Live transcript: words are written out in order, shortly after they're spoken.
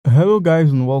Hello guys,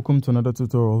 and welcome to another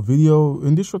tutorial video.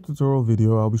 In this short tutorial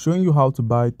video, I'll be showing you how to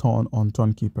buy Ton on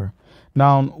Tonkeeper.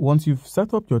 Now, once you've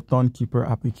set up your Tonkeeper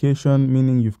application,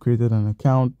 meaning you've created an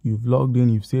account, you've logged in,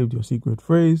 you've saved your secret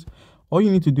phrase, all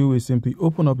you need to do is simply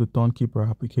open up the Tonkeeper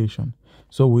application.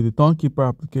 So with the Tonkeeper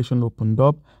application opened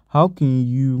up, how can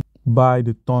you buy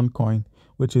the Toncoin,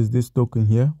 which is this token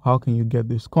here? How can you get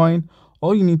this coin?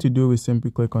 All you need to do is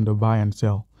simply click on the buy and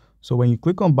sell. So when you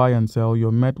click on buy and sell,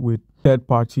 you're met with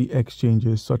third-party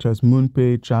exchanges such as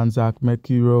MoonPay, Transact,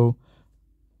 Mercuro,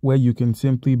 where you can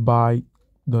simply buy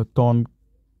the Ton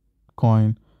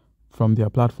coin from their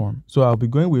platform. So I'll be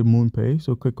going with MoonPay.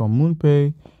 So click on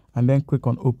MoonPay and then click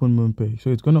on Open MoonPay.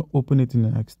 So it's going to open it in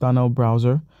an external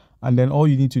browser. And then all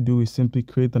you need to do is simply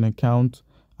create an account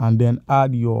and then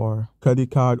add your credit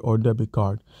card or debit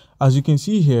card. As you can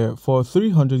see here, for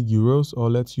 300 euros, or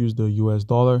let's use the US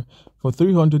dollar, for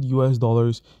 300 US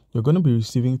dollars, you're going to be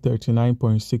receiving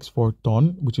 39.64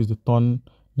 Ton, which is the Ton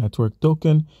network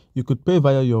token. You could pay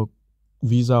via your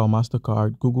Visa or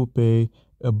MasterCard, Google Pay,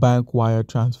 a bank wire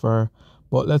transfer,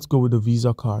 but let's go with the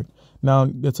Visa card. Now,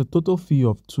 there's a total fee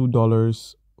of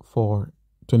 $2 for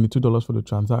 $22 for the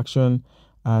transaction.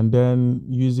 And then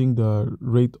using the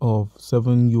rate of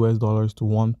 $7 US to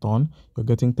 1 Ton, you're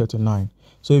getting 39.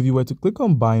 So if you were to click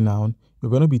on buy now,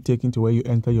 you're going to be taken to where you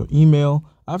enter your email.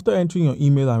 After entering your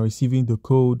email and receiving the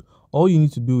code, all you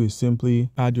need to do is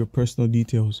simply add your personal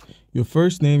details, your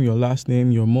first name, your last name,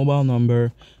 your mobile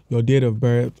number, your date of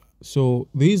birth. So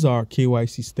these are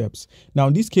KYC steps. Now,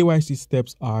 these KYC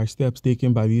steps are steps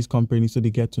taken by these companies so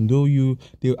they get to know you.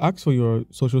 They'll ask for your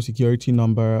social security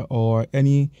number or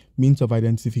any means of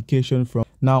identification from.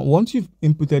 Now, once you've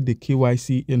inputted the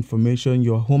KYC information,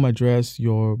 your home address,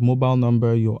 your mobile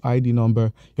number, your ID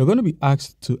number, you're going to be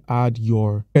asked to add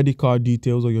your credit card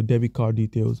details or your debit card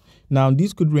details. Now,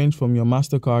 these could range from your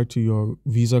MasterCard to your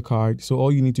Visa card. So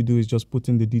all you need to do is just put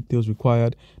in the details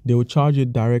required. They will charge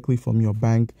it directly from your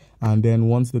bank. And then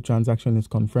once the transaction is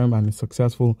confirmed and is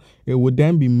successful, it would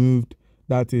then be moved.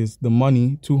 That is, the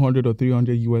money, 200 or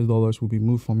 300 US dollars, will be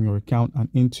moved from your account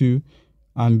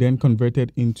and then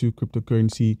converted into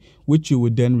cryptocurrency, which you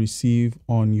would then receive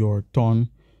on your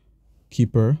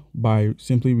Tonkeeper by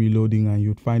simply reloading, and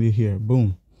you'd find it here.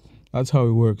 Boom. That's how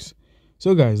it works.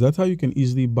 So guys, that's how you can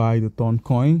easily buy the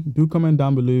Toncoin. Do comment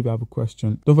down below if you have a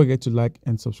question. Don't forget to like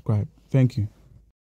and subscribe. Thank you.